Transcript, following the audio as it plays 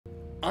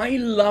I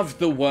love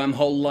the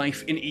wormhole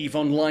life in EVE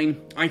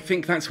Online. I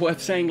think that's worth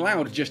saying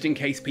loud, just in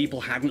case people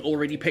hadn't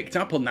already picked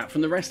up on that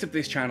from the rest of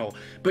this channel.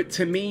 But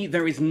to me,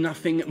 there is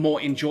nothing more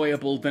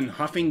enjoyable than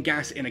huffing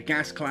gas in a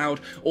gas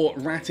cloud, or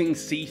ratting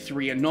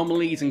C3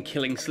 anomalies and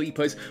killing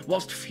sleepers,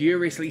 whilst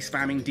furiously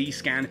spamming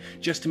D-scan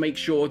just to make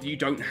sure that you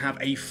don't have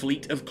a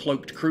fleet of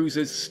cloaked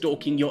cruisers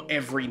stalking your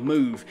every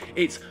move.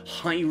 It's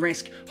high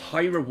risk,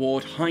 high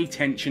reward, high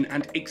tension,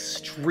 and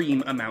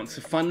extreme amounts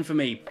of fun for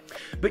me.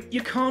 But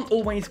you can't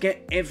always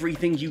get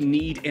everything you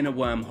need in a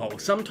wormhole.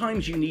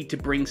 Sometimes you need to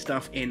bring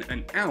stuff in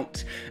and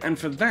out, and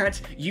for that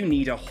you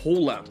need a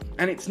hauler.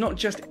 And it's not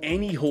just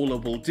any hauler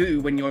will do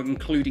when you're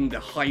including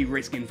the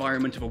high-risk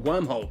environment of a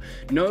wormhole.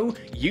 No,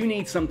 you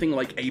need something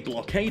like a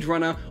blockade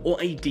runner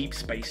or a deep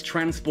space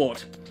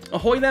transport.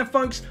 Ahoy there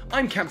folks,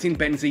 I'm Captain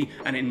Benzie,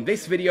 and in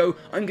this video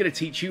I'm going to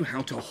teach you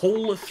how to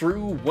haul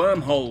through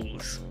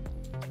wormholes.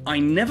 I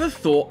never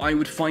thought I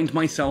would find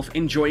myself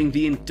enjoying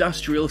the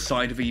industrial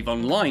side of EVE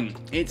Online.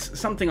 It's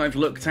something I've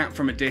looked at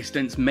from a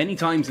distance many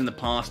times in the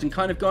past and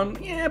kind of gone,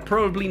 yeah,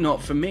 probably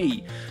not for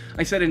me.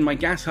 I said in my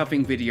gas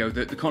huffing video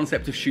that the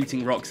concept of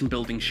shooting rocks and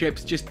building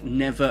ships just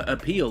never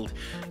appealed,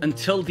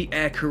 until the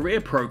Air Career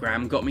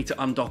program got me to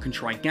undock and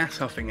try gas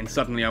huffing, and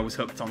suddenly I was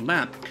hooked on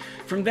that.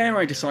 From there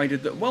I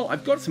decided that, well,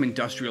 I've got some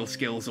industrial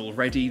skills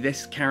already,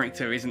 this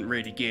character isn't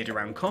really geared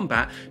around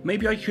combat,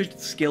 maybe I could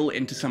skill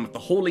into some of the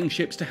hauling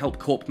ships to help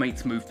corp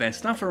mates move their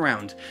stuff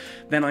around.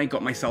 Then I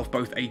got myself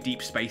both a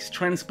deep space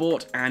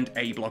transport and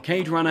a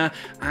blockade runner,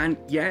 and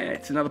yeah,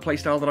 it's another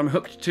playstyle that I'm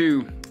hooked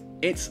to.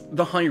 It's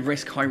the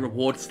high-risk,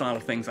 high-reward style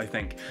of things, I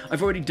think.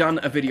 I've already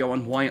done a video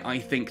on why I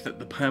think that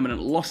the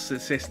permanent loss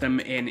system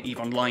in EVE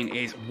Online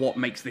is what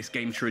makes this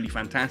game truly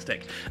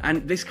fantastic,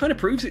 and this kind of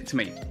proves it to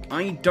me.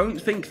 I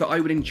don't think that I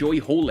would enjoy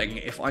hauling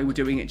if I were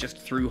doing it just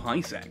through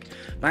high-sec.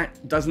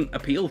 That doesn't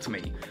appeal to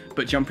me,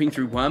 but jumping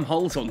through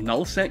wormholes or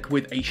Nullsec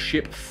with a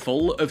ship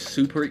full of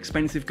super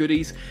expensive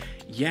goodies,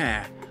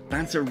 yeah,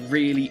 that's a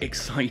really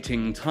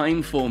exciting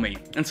time for me.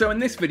 And so in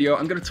this video,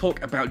 I'm going to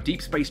talk about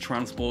deep space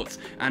transports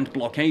and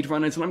blockade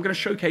runners, and I'm going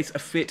to showcase a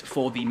fit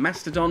for the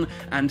Mastodon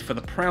and for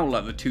the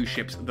Prowler, the two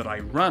ships that I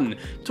run.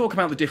 Talk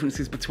about the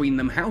differences between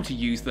them, how to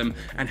use them,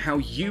 and how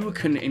you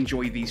can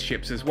enjoy these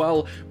ships as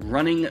well,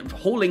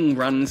 hauling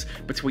runs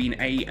between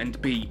A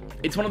and B.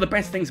 It's one of the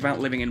best things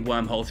about living in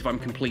wormholes, if I'm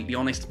completely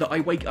honest, that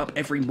I wake up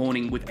every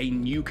morning with a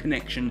new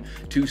connection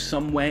to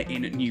somewhere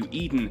in New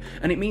Eden,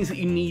 and it means that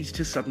you need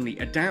to suddenly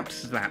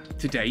adapt to that.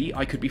 Today,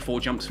 I could be 4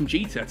 jumps from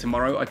Jita.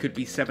 Tomorrow, I could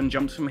be 7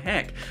 jumps from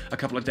Heck. A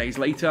couple of days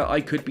later,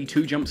 I could be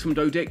 2 jumps from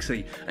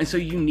Dodixie. And so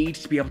you need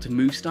to be able to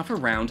move stuff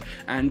around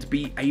and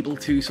be able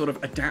to sort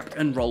of adapt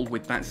and roll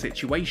with that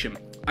situation.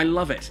 I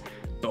love it,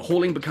 but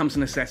hauling becomes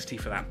a necessity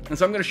for that. And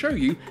so I'm going to show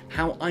you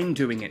how I'm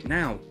doing it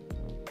now.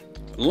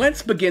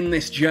 Let's begin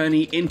this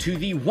journey into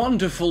the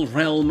wonderful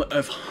realm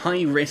of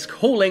high-risk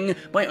hauling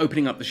by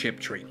opening up the ship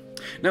tree.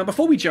 Now,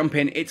 before we jump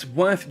in, it's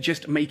worth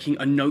just making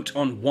a note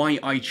on why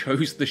I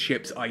chose the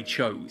ships I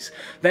chose.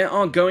 There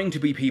are going to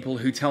be people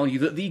who tell you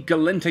that the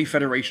Gallente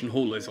Federation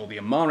haulers, or the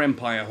Amar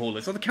Empire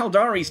haulers, or the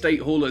Caldari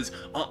State haulers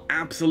are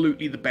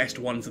absolutely the best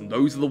ones, and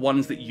those are the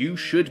ones that you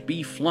should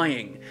be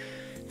flying.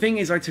 Thing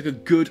is, I took a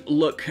good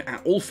look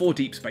at all 4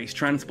 deep space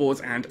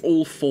transports and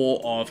all 4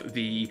 of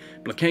the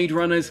blockade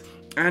runners,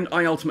 and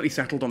I ultimately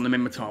settled on the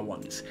Minmatar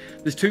ones.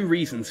 There's 2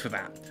 reasons for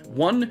that.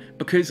 One,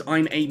 because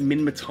I'm a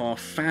Minmatar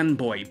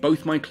fanboy.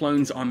 Both my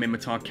clones are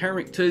Minmatar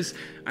characters,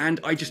 and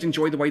I just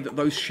enjoy the way that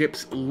those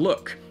ships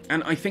look.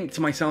 And I think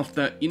to myself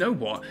that, you know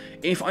what,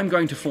 if I'm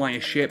going to fly a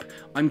ship,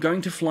 I'm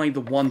going to fly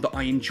the one that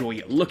I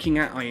enjoy looking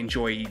at, I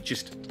enjoy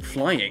just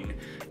flying.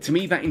 To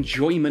me, that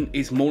enjoyment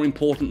is more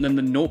important than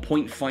the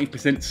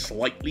 0.5%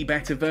 slightly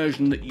better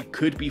version that you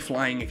could be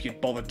flying if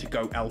you'd bothered to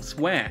go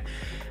elsewhere.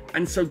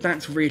 And so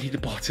that's really the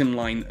bottom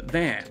line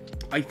there.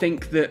 I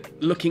think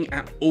that looking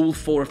at all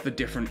 4 of the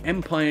different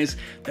empires,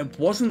 there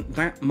wasn't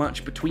that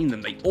much between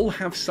them. They all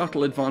have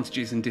subtle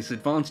advantages and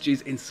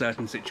disadvantages in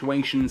certain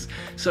situations.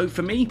 So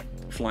for me,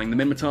 flying the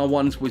Minmatar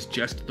ones was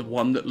just the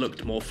one that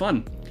looked more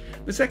fun.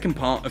 The second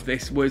part of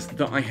this was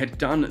that I had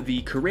done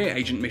the career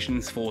agent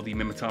missions for the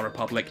Minmatar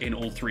Republic in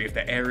all 3 of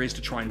their areas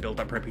to try and build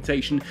up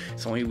reputation,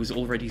 so I was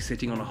already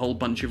sitting on a whole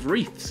bunch of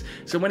wreaths.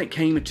 So when it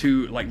came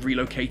to like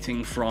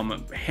relocating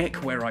from Heck,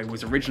 where I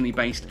was originally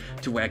based,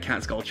 to where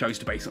Catskull chose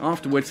to base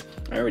afterwards,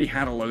 I already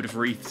had a load of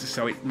wreaths,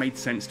 so it made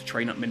sense to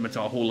train up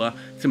Minmatar Hauler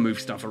to move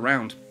stuff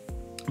around.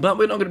 But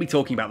we're not going to be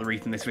talking about the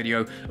Wreath in this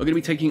video, we're going to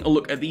be taking a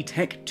look at the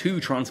Tech 2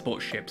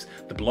 transport ships,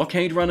 the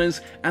blockade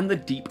runners, and the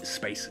deep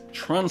space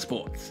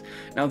transports.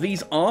 Now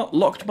these are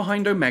locked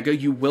behind Omega,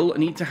 you will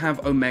need to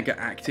have Omega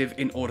active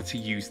in order to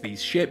use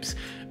these ships,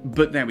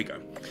 but there we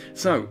go.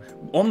 So,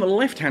 on the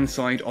left-hand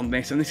side on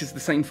this, and this is the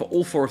same for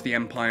all 4 of the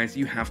empires,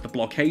 you have the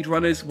blockade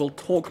runners. We'll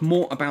talk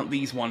more about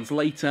these ones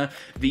later.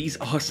 These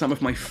are some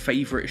of my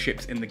favourite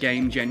ships in the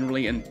game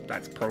generally, and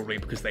that's probably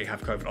because they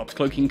have covert ops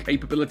cloaking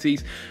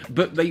capabilities,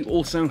 but they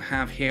also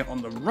have here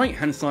on the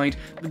right-hand side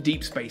the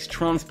deep space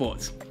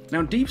transports.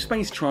 Now, deep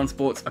space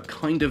transports are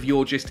kind of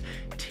your just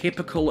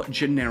typical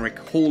generic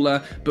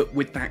hauler, but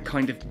with that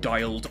kind of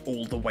dialed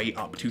all the way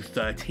up to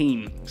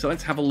 13. So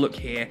let's have a look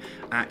here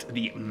at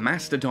the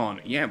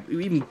Mastodon. Yeah,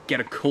 we even get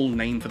a cool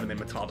name for the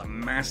Minmatar, the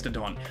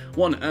Mastodon.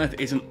 What on earth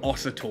is an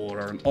Ossator,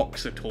 or an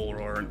Oxator,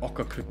 or an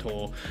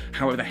Okacator,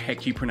 however the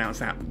heck you pronounce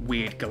that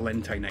weird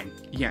Galente name.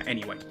 Yeah,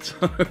 anyway,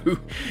 so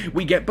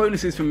we get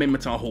bonuses from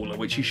Minmatar Hauler,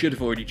 which you should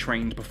have already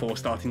trained before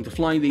starting to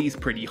fly these,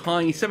 pretty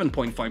high,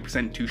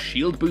 7.5% to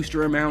shield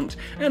booster amount,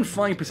 and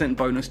 5%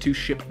 bonus to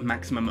ship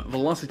maximum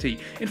velocity.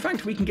 In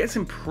fact, we can get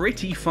some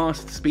pretty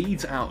fast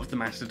speeds out of the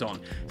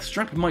Mastodon.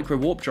 Strap a micro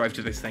warp drive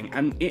to this thing,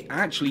 and it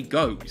actually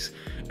goes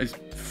as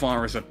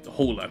far as a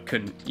hauler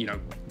can, you know,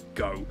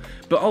 go.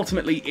 But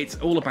ultimately, it's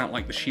all about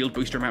like the shield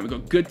booster amount. We've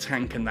got good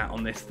tank and that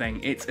on this thing.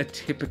 It's a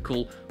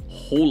typical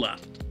hauler.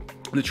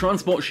 The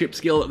transport ship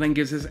skill then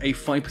gives us a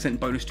 5%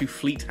 bonus to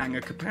fleet hangar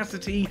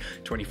capacity,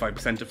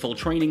 25% to full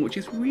training, which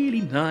is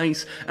really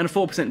nice, and a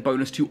 4%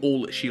 bonus to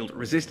all shield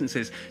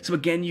resistances. So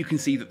again, you can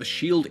see that the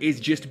shield is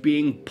just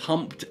being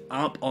pumped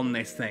up on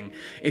this thing.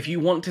 If you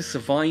want to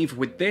survive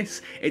with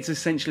this, it's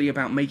essentially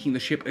about making the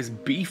ship as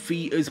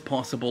beefy as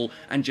possible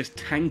and just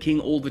tanking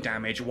all the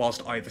damage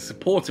whilst either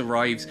support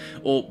arrives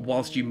or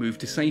whilst you move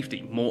to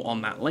safety. More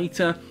on that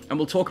later, and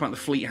we'll talk about the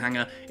fleet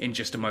hangar in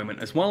just a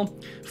moment as well.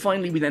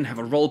 Finally, we then have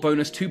a roll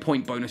bonus,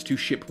 2-point bonus to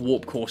ship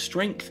warp core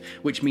strength,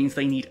 which means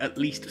they need at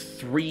least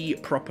 3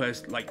 proper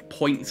like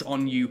points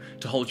on you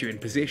to hold you in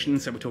position.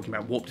 So we're talking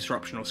about warp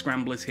disruption or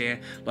scramblers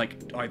here,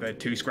 like either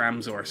 2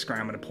 scrams or a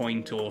scram and a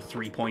point, or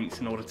 3 points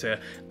in order to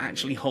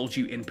actually hold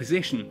you in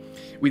position.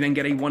 We then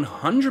get a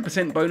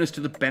 100% bonus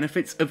to the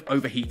benefits of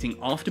overheating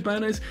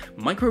afterburners,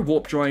 micro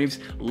warp drives,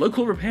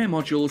 local repair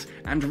modules,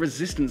 and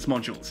resistance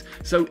modules.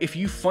 So if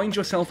you find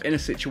yourself in a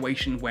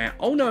situation where,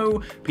 oh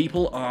no,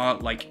 people are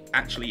like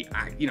actually,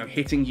 you know,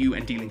 hitting you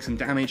and dealing some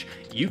damage,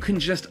 you can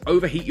just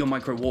overheat your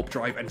micro warp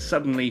drive and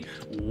suddenly,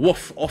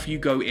 woof, off you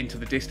go into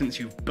the distance.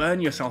 You've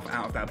burned yourself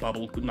out of that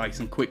bubble nice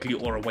and quickly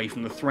or away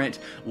from the threat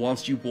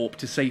whilst you warp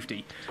to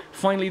safety.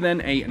 Finally then,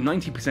 a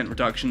 90%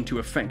 reduction to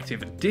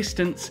effective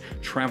distance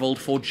traveled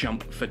for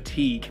jump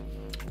fatigue.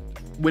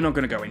 We're not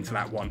going to go into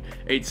that one.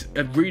 It's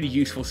a really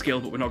useful skill,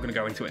 but we're not going to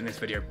go into it in this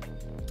video.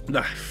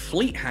 The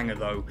fleet hangar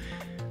though,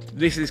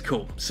 this is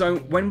cool. So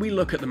when we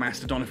look at the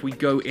Mastodon, if we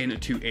go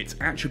into its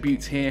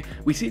attributes here,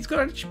 we see it's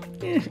got a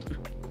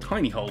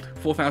tiny hold,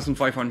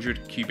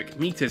 4,500 cubic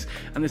meters,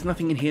 and there's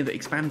nothing in here that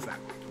expands that,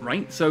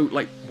 right? So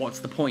like, what's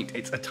the point?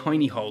 It's a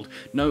tiny hold.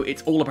 No,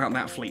 it's all about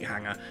that fleet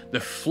hangar. The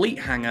fleet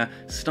hangar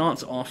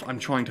starts off, I'm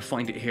trying to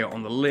find it here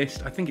on the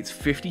list, I think it's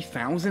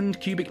 50,000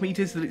 cubic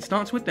meters that it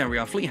starts with. There we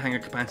are, fleet hangar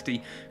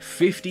capacity,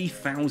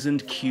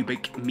 50,000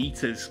 cubic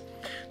meters.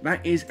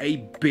 That is a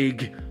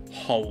big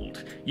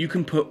hold. You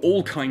can put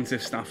all kinds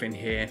of stuff in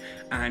here,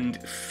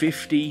 and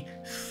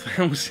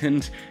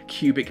 50,000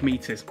 cubic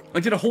meters. I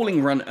did a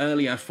hauling run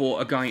earlier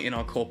for a guy in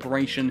our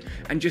corporation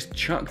and just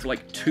chucked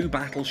like 2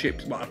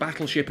 battleships, well, a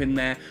battleship in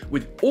there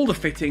with all the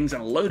fittings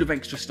and a load of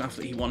extra stuff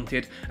that he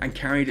wanted, and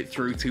carried it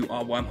through to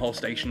our wormhole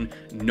station,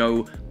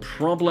 no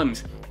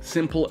problems.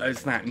 Simple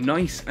as that.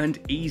 Nice and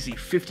easy.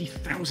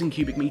 50,000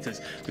 cubic meters.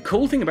 The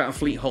cool thing about a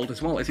fleet hold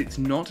as well is it's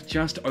not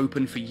just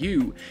open for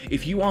you.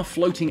 If you are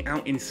floating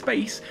out in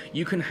space,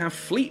 you can have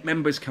fleet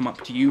members come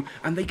up to you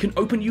and they can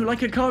open you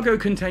like a cargo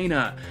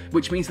container,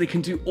 which means they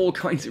can do all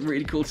kinds of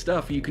really cool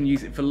stuff. You can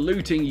use it for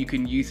looting, you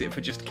can use it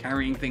for just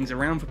carrying things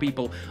around for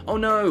people. Oh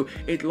no,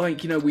 it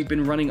like, you know, we've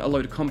been running a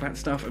load of combat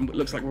stuff and it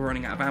looks like we're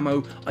running out of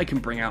ammo. I can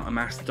bring out a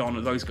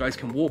Mastodon, those guys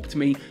can warp to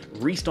me,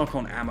 restock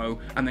on ammo,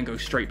 and then go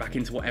straight back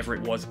into whatever it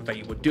was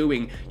they were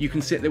doing. You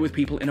can sit there with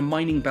people in a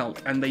mining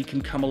belt and they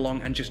can come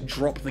along and just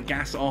drop the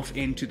gas off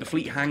into the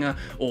fleet hangar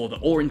or the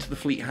ore into the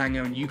fleet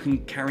hangar, and you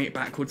can carry it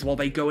backwards while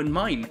they go and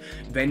mine.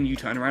 Then you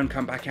turn around,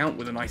 come back out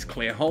with a nice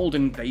clear hold,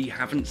 and they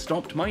haven't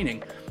stopped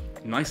mining.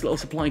 Nice little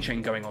supply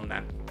chain going on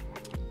there.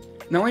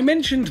 Now, I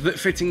mentioned that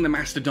fitting the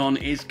Mastodon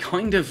is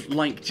kind of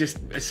like just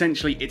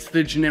essentially it's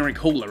the generic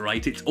hauler,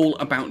 right? It's all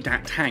about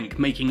that tank,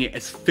 making it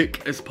as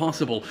thick as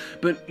possible.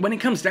 But when it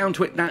comes down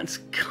to it, that's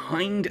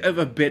kind of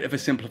a bit of a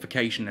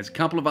simplification. There's a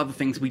couple of other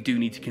things we do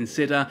need to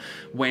consider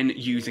when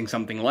using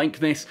something like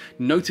this,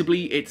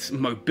 notably its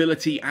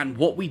mobility and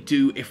what we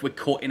do if we're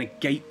caught in a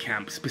gate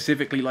camp,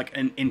 specifically like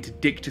an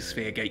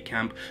interdictosphere gate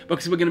camp,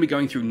 because we're going to be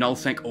going through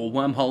Nullsec or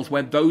wormholes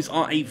where those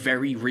are a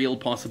very real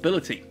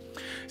possibility.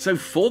 So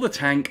for the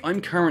tank,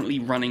 I'm currently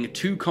running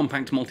 2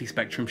 compact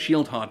multi-spectrum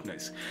shield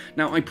hardeners.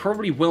 Now, I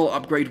probably will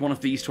upgrade one of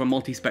these to a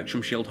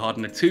multi-spectrum shield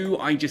hardener too,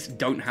 I just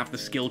don't have the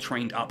skill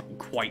trained up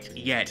quite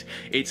yet.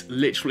 It's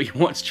literally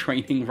what's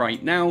training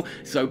right now,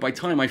 so by the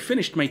time I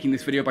finished making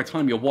this video, by the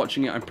time you're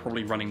watching it, I'm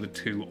probably running the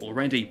 2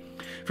 already.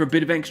 For a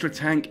bit of extra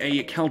tank,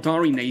 a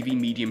Caldari Navy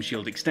medium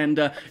shield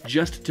extender,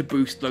 just to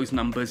boost those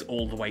numbers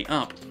all the way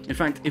up. In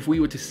fact, if we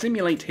were to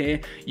simulate here,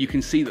 you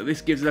can see that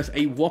this gives us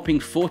a whopping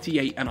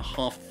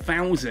 48,500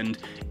 1,000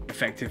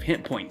 effective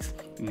hit points.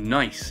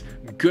 Nice.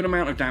 Good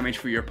amount of damage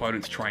for your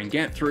opponent to try and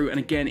get through, and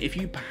again, if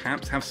you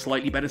perhaps have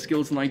slightly better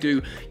skills than I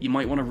do, you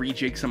might want to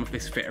rejig some of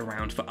this fit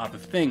around for other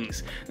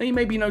things. Now you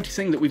may be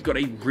noticing that we've got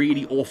a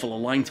really awful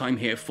align time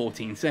here,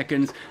 14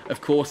 seconds.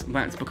 Of course,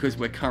 that's because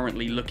we're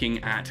currently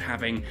looking at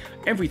having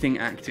everything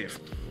active.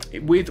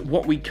 With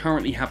what we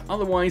currently have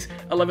otherwise,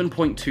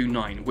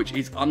 11.29, which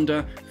is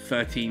under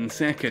 13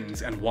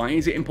 seconds. And why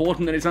is it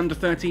important that it's under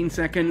 13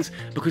 seconds?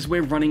 Because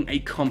we're running a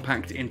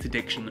compact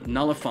interdiction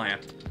nullifier.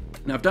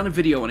 Now, I've done a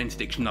video on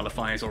interdiction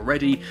nullifiers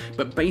already,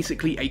 but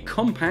basically a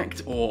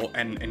compact or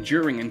an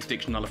enduring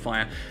interdiction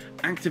nullifier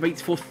activates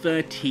for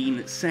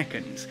 13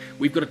 seconds.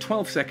 We've got a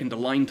 12-second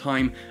align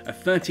time, a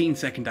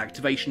 13-second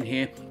activation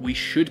here. We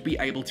should be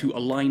able to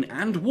align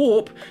and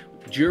warp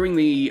during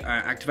the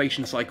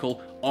activation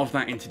cycle of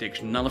that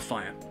interdiction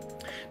nullifier.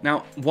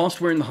 Now,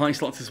 whilst we're in the high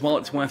slots as well,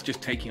 it's worth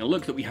just taking a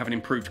look that we have an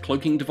improved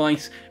cloaking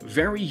device.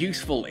 Very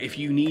useful if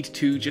you need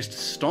to just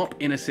stop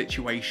in a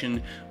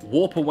situation,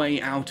 warp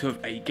away out of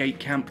a gate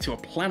camp to a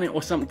planet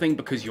or something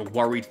because you're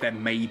worried there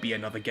may be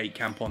another gate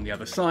camp on the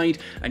other side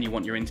and you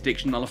want your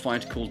interdiction nullifier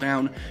to cool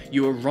down.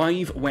 You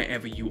arrive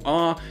wherever you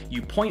are,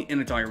 you point in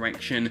a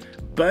direction,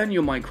 burn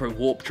your micro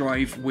warp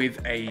drive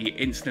with a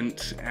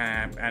instant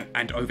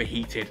and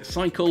overheated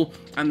cycle,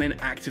 and then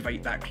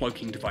activate that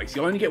cloaking device.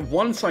 You'll only get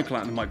one cycle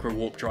out of the micro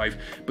warp drive,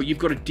 but you've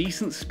got a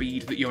decent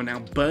speed that you're now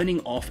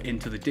burning off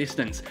into the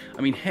distance.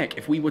 I mean, heck,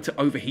 if we were to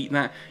overheat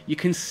that, you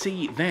can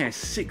see there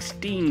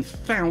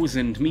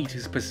 16,000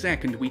 meters per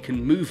second we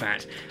can move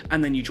at,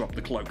 and then you drop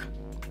the cloak.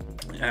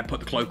 Put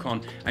the cloak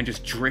on and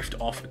just drift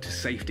off to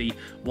safety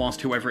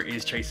whilst whoever it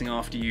is chasing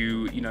after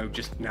you,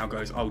 just now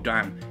goes, oh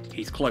damn,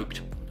 he's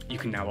cloaked. You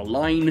can now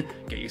align,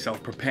 get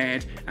yourself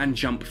prepared, and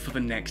jump for the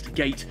next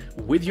gate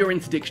with your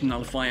interdiction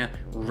nullifier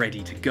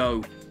ready to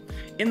go.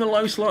 In the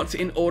low slots,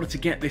 in order to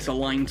get this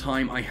align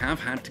time, I have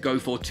had to go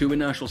for 2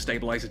 inertial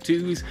stabilizer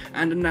 2s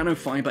and a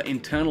nanofiber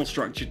internal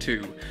structure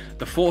 2.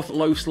 The 4th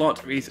low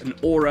slot is an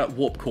aura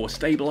warp core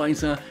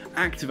stabilizer.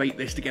 Activate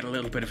this to get a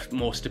little bit of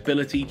more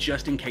stability,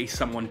 just in case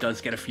someone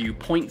does get a few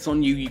points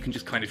on you. You can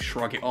just kind of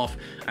shrug it off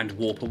and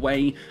warp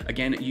away.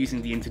 Again,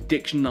 using the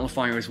interdiction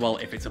nullifier as well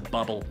if it's a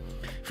bubble.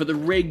 For the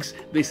rigs,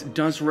 this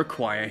does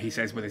require, he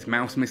says with his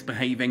mouse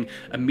misbehaving,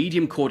 a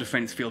medium core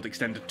defense field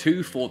extender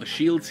 2 for the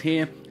shields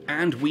here,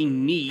 and we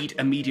need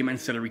a medium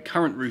ancillary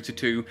current router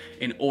 2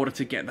 in order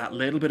to get that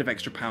little bit of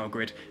extra power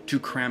grid to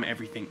cram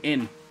everything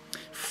in.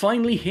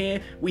 Finally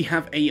here, we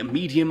have a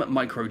medium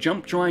micro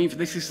jump drive.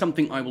 This is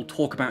something I will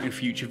talk about in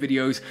future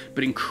videos,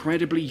 but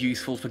incredibly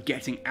useful for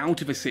getting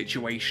out of a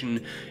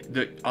situation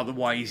that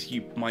otherwise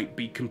you might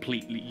be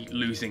completely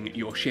losing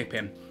your ship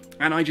in.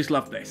 And I just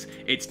love this.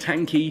 It's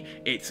tanky,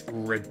 it's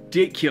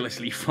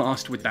ridiculously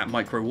fast with that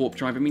micro warp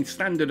drive. I mean,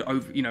 standard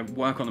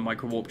work on the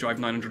micro warp drive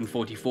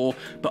 944,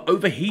 but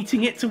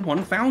overheating it to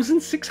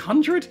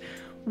 1,600?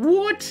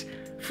 What?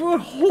 For a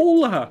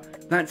hauler!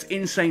 That's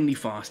insanely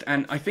fast,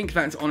 and I think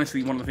that's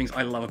honestly one of the things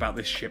I love about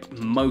this ship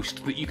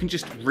most, that you can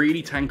just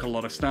really tank a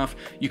lot of stuff,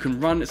 you can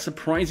run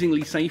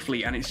surprisingly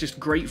safely, and it's just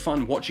great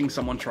fun watching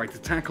someone try to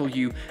tackle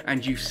you,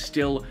 and you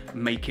still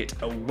make it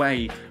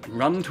away.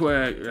 Run to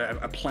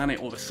a planet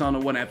or the sun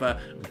or whatever,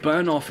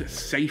 burn off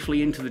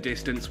safely into the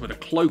distance with a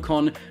cloak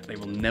on, they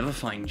will never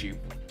find you.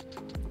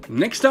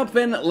 Next up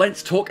then,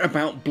 let's talk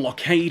about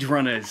blockade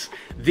runners.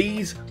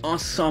 These are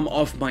some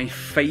of my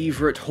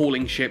favourite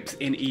hauling ships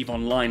in EVE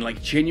Online.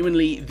 Like,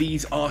 genuinely,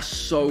 these are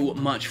so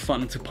much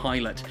fun to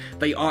pilot.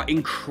 They are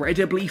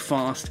incredibly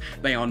fast,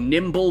 they are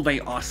nimble, they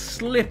are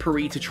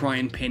slippery to try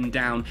and pin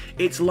down.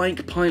 It's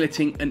like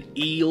piloting an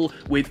eel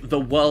with the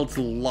world's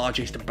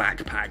largest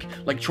backpack.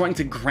 Like, trying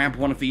to grab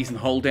one of these and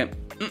hold it,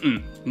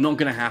 not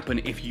gonna happen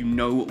if you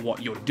know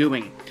what you're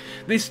doing.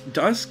 This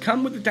does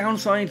come with the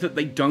downside that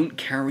they don't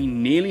carry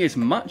nearly as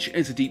much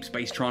as a deep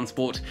space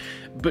transport,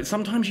 but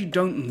sometimes you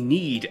don't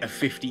need a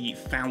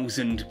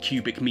 50,000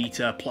 cubic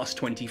meter plus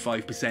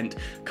 25%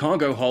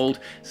 cargo hold,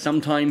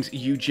 sometimes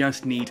you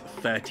just need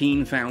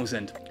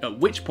 13,000, at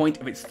which point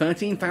if it's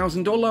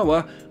 13,000 or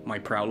lower, my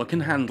Prowler can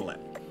handle it.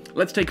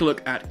 Let's take a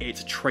look at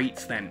its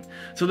traits then.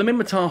 So the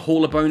Minmatar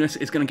Hauler bonus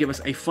is going to give us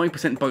a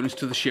 5% bonus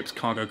to the ship's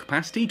cargo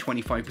capacity,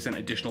 25%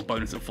 additional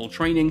bonus at full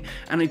training,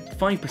 and a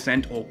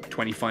 5% or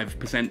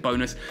 25%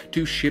 bonus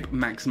to ship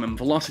maximum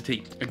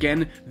velocity.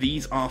 Again,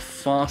 these are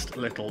fast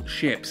little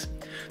ships.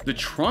 The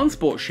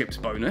Transport Ships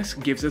bonus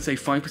gives us a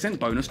 5%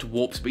 bonus to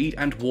warp speed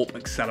and warp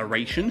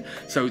acceleration.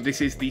 So this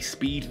is the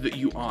speed that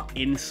you are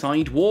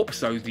inside warp,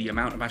 so the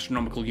amount of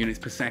astronomical units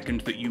per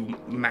second that you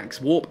max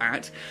warp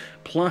at,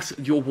 plus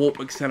your warp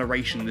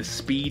acceleration, the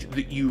speed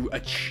that you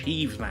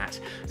achieve that.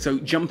 So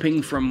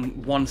jumping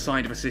from one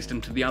side of a system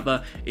to the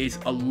other is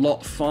a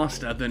lot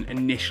faster than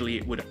initially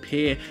it would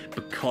appear,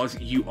 because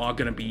you are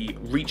going to be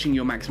reaching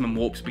your maximum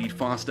warp speed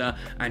faster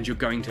and you're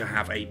going to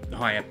have a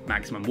higher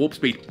maximum warp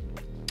speed.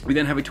 We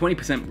then have a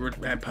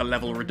 20% per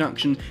level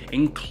reduction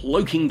in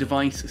cloaking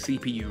device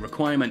CPU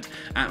requirement.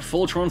 At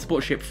full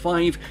transport ship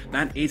 5,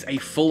 that is a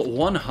full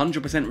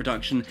 100%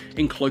 reduction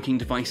in cloaking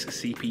device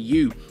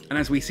CPU. And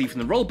as we see from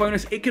the roll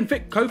bonus, it can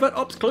fit covert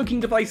ops cloaking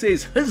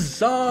devices.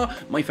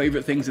 Huzzah! My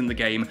favourite things in the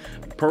game.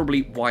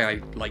 Probably why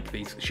I like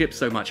these ships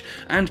so much.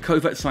 And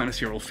covert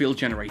sinusoidal field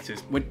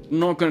generators. We're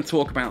not going to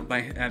talk about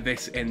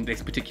this in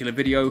this particular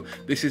video.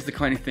 This is the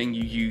kind of thing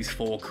you use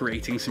for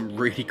creating some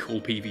really cool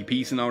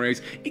PvP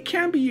scenarios. It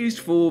can be used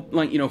for,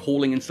 like, you know,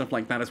 hauling and stuff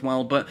like that as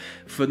well, but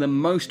for the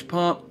most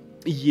part,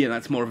 yeah,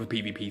 that's more of a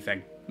PvP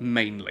thing,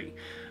 mainly.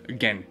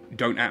 Again,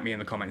 don't at me in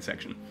the comment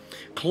section.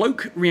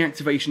 Cloak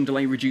reactivation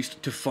delay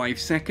reduced to 5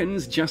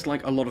 seconds, just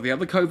like a lot of the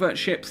other covert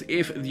ships.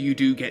 If you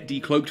do get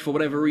decloaked for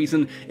whatever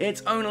reason,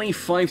 it's only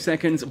 5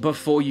 seconds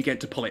before you get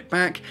to pull it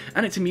back,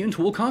 and it's immune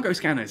to all cargo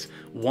scanners.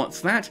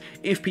 What's that?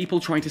 If people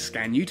try to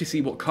scan you to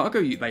see what cargo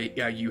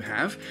you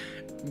have,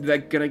 they're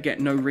gonna get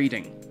no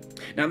reading.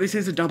 Now, this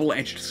is a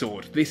double-edged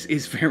sword. This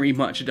is very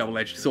much a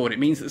double-edged sword. It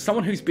means that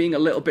someone who's being a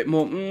little bit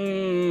more,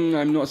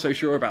 I'm not so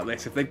sure about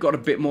this, if they've got a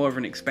bit more of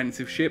an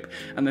expensive ship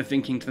and they're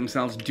thinking to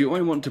themselves, do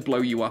I want to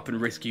blow you up and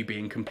risk you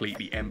being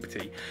completely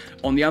empty?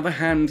 On the other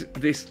hand,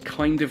 this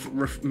kind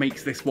of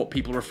makes this what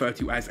people refer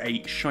to as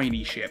a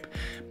shiny ship.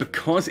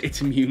 Because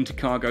it's immune to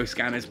cargo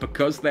scanners,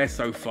 because they're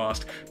so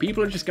fast,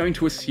 people are just going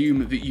to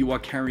assume that you are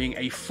carrying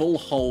a full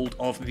hold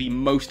of the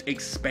most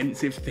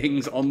expensive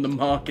things on the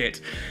market.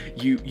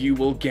 You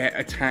will get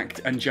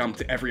attacked and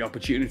jumped at every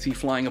opportunity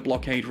flying a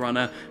blockade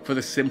runner for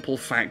the simple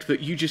fact that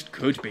you just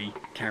could be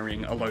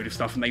carrying a load of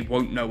stuff and they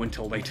won't know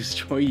until they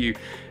destroy you.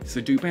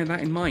 So do bear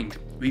that in mind.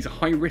 These are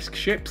high-risk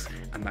ships,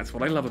 and that's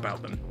what I love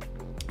about them.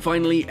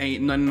 Finally, a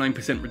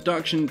 99%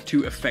 reduction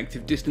to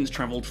effective distance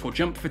travelled for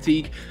jump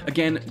fatigue.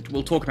 Again,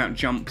 we'll talk about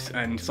jumps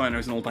and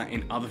sinos and all that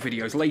in other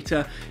videos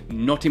later.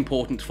 Not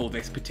important for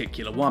this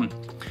particular one.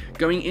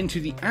 Going into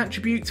the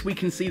attributes, we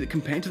can see that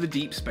compared to the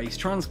deep space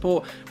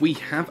transport, we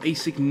have a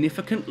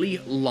significantly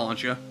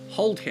larger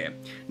hold here.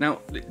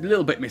 Now, a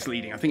little bit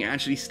misleading. I think it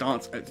actually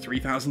starts at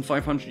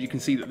 3,500. You can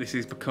see that this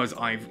is because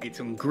it's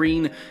on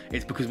green.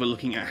 It's because we're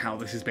looking at how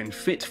this has been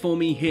fit for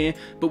me here,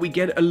 but we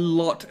get a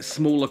lot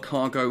smaller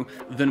cargo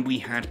than we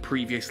had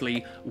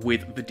previously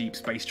with the deep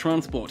space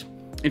transport.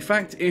 In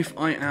fact, if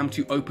I am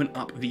to open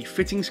up the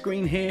fitting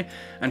screen here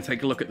and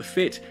take a look at the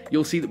fit,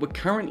 you'll see that we're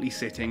currently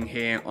sitting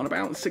here on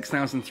about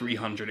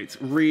 6,300.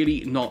 It's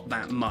really not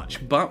that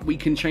much, but we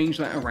can change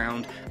that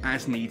around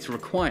as needs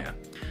require.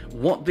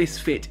 What this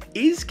fit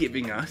is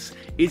giving us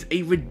is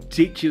a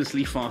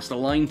ridiculously fast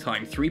align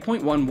time,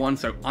 3.11,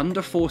 so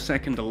under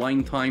 4-second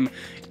align time.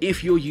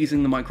 If you're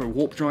using the micro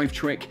warp drive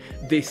trick,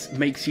 this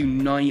makes you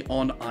nigh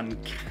on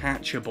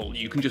uncatchable.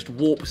 You can just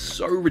warp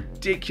so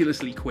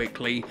ridiculously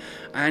quickly,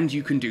 and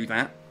you can do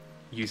that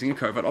using a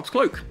covert ops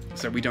cloak,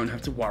 so we don't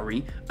have to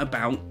worry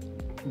about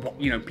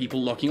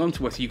people locking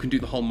onto us. You can do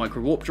the whole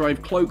micro warp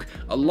drive cloak,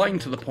 align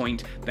to the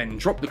point, then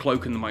drop the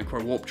cloak in the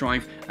micro warp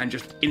drive, and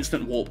just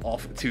instant warp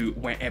off to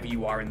wherever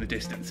you are in the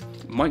distance.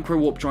 Micro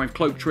warp drive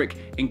cloak trick,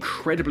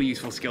 incredibly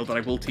useful skill that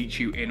I will teach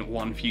you in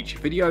one future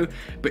video,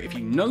 but if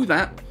you know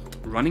that,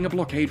 running a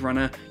blockade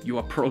runner, you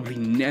are probably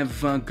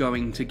never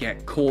going to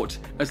get caught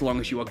as long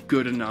as you are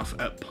good enough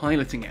at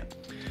piloting it.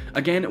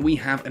 Again, we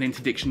have an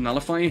interdiction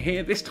nullifier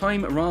here. This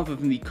time, rather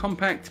than the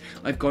compact,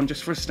 I've gone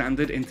just for a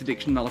standard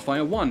interdiction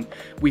nullifier 1.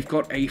 We've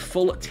got a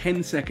full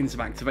 10 seconds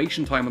of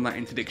activation time on that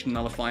interdiction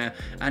nullifier,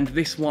 and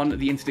this one,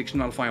 the interdiction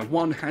nullifier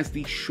 1, has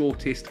the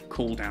shortest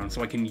cooldown,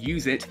 so I can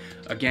use it,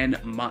 again,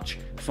 much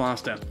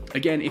faster.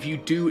 Again, if you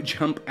do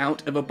jump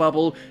out of a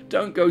bubble,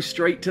 don't go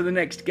straight to the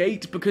next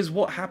gate, because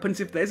what happens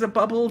if there's a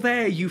bubble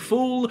there, you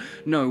fool?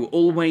 No,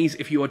 always,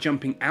 if you are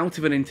jumping out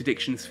of an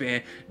interdiction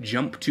sphere,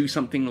 jump to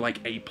something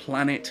like a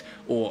planet,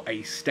 or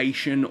a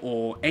station,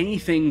 or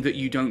anything that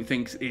you don't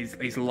think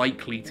is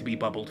likely to be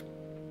bubbled.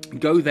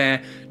 Go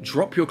there,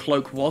 drop your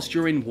cloak whilst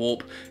you're in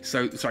warp,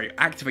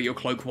 activate your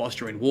cloak whilst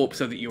you're in warp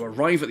so that you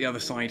arrive at the other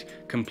side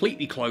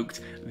completely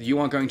cloaked. You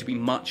are going to be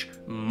much,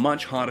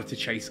 much harder to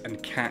chase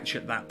and catch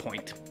at that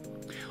point.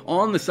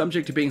 On the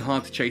subject of being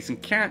hard to chase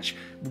and catch,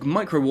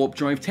 micro warp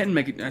drive,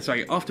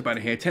 afterburner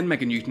here, 10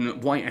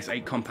 meganewton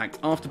YS8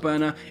 compact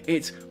afterburner.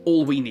 It's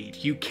all we need.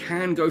 You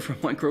can go for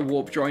micro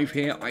warp drive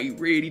here. I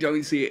really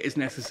don't see it as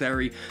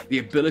necessary. The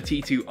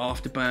ability to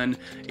afterburn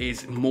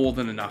is more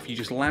than enough. You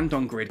just land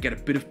on grid, get a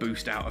bit of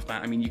boost out of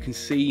that. I mean, you can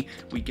see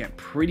we get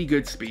pretty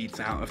good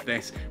speeds out of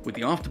this with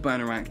the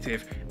afterburner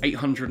active,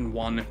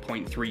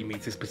 801.3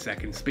 meters per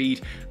second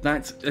speed.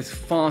 That's as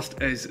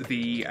fast as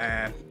the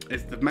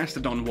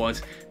Mastodon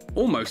was,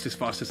 almost as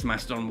fast as the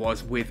Mastodon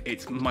was with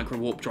its micro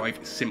warp drive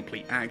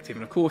simply active.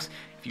 And of course,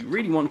 if you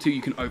really want to,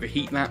 you can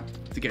overheat that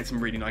to get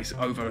some really nice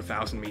over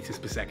 1,000 meters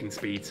per second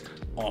speeds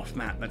off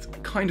that. That's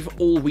kind of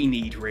all we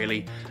need,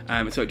 really.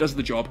 So it does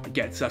the job,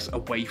 gets us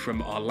away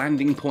from our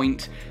landing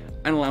point,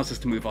 and allows us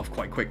to move off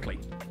quite quickly.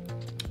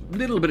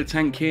 Little bit of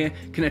tank here,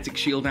 kinetic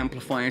shield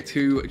amplifier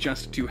too,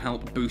 just to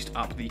help boost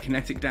up the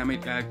kinetic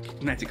damage,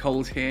 kinetic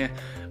holes here.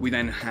 We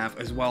then have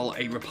as well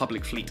a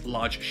Republic Fleet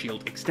large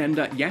shield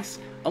extender. Yes,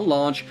 a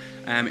large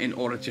in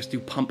order just to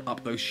pump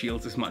up those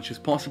shields as much as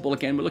possible.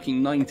 Again, we're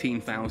looking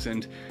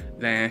 19,000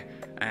 there.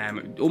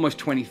 Almost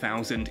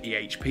 20,000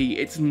 EHP.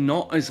 It's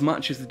not as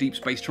much as the deep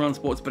space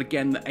transports, but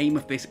again, the aim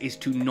of this is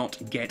to not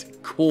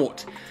get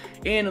caught.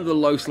 In the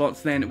low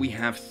slots then, we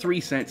have 3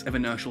 sets of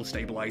inertial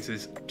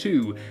stabilizers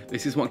 2.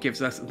 This is what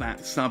gives us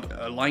that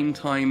sub-align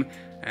time,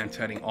 and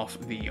turning off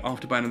the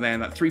afterburner there,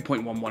 that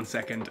 3.11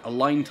 second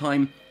align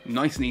time.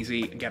 Nice and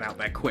easy, get out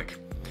there quick.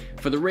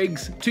 For the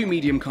rigs, 2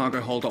 medium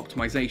cargo hold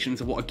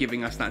optimizations are what are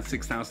giving us that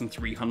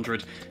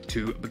 6,300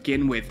 to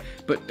begin with.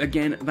 But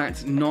again,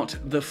 that's not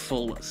the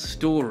full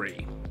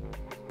story.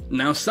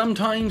 Now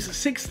sometimes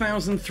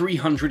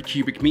 6,300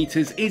 cubic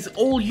meters is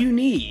all you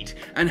need,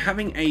 and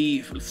having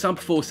a sub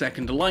 4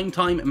 second align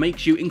time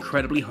makes you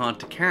incredibly hard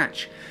to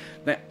catch.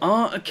 There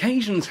are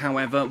occasions,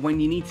 however, when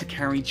you need to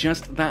carry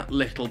just that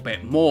little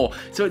bit more,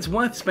 so it's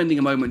worth spending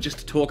a moment just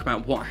to talk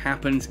about what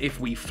happens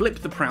if we flip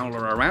the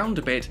Prowler around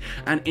a bit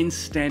and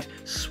instead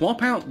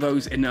swap out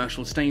those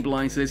inertial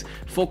stabilizers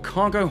for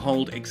cargo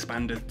hold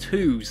expander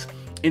 2s.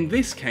 In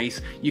this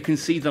case, you can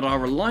see that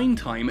our align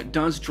time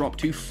does drop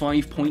to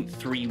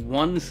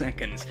 5.31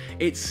 seconds.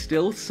 It's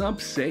still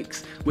sub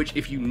 6, which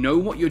if you know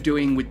what you're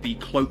doing with the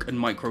cloak and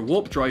micro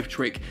warp drive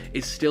trick,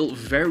 is still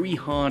very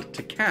hard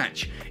to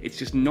catch. It's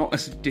just not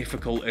as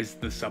difficult as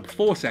the sub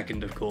 4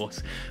 second, of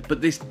course, but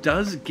this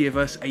does give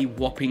us a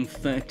whopping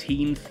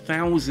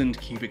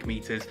 13,000 cubic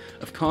meters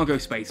of cargo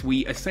space.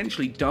 We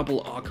essentially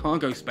double our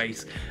cargo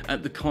space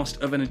at the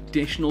cost of an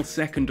additional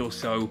second or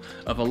so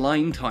of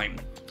align time.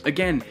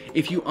 Again,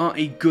 if you are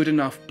a good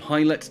enough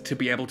pilot to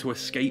be able to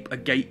escape a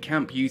gate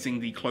camp using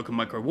the cloak and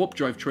micro warp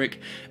drive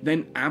trick,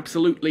 then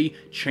absolutely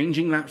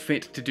changing that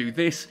fit to do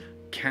this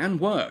can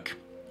work.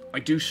 I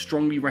do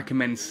strongly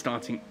recommend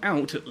starting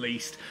out, at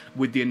least,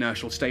 with the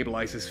inertial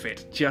stabilizers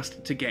fit,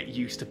 just to get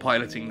used to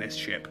piloting this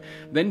ship.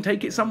 Then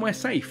take it somewhere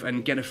safe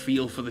and get a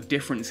feel for the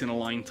difference in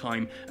align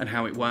time and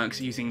how it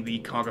works using the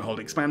cargo hold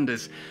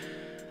expanders.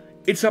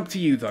 It's up to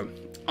you though.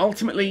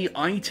 Ultimately,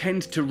 I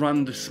tend to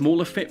run the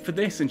smaller fit for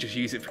this and just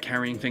use it for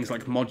carrying things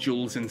like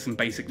modules and some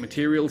basic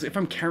materials. If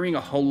I'm carrying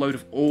a whole load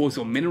of ores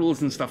or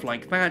minerals and stuff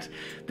like that,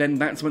 then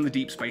that's when the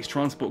deep space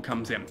transport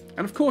comes in.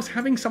 And of course,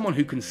 having someone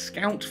who can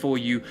scout for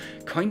you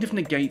kind of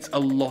negates a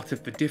lot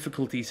of the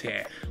difficulties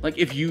here. Like,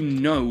 if you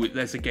know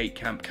there's a gate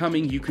camp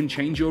coming, you can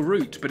change your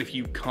route, but if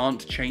you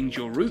can't change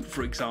your route,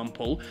 for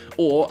example,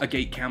 or a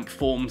gate camp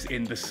forms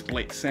in the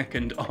split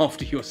second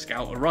after your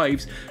scout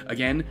arrives,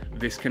 again,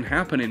 this can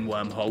happen in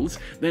wormholes,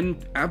 then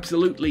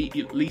absolutely,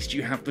 at least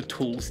you have the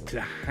tools to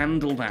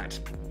handle that.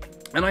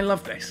 And I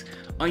love this.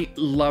 I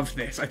love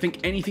this. I think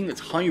anything that's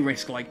high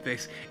risk like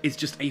this is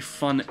just a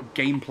fun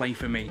gameplay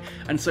for me.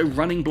 And so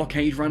running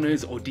blockade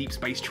runners or deep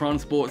space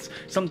transports,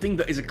 something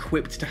that is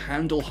equipped to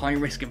handle high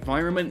risk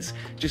environments,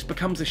 just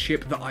becomes a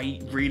ship that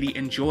I really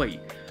enjoy.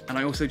 And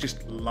I also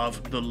just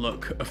love the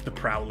look of the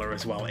Prowler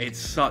as well. It's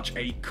such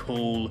a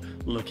cool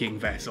looking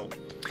vessel.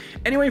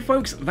 Anyway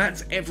folks,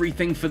 that's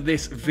everything for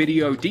this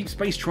video. Deep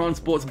Space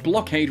Transport's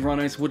Blockade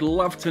Runners, would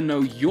love to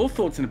know your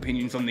thoughts and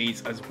opinions on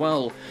these as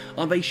well.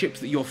 Are they ships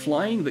that you're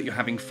flying, that you're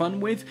having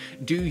fun with?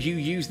 Do you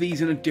use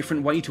these in a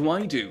different way to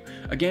I do?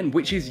 Again,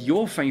 which is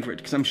your favourite?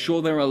 Because I'm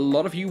sure there are a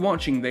lot of you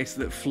watching this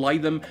that fly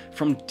them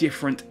from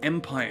different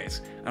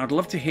empires. And I'd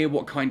love to hear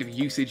what kind of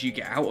usage you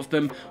get out of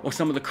them, or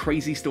some of the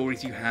crazy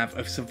stories you have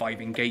of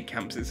surviving gate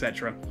camps,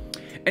 etc.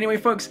 Anyway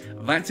folks,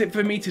 that's it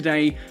for me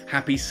today.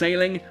 Happy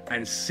sailing,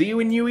 and see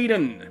you in New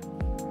Eden!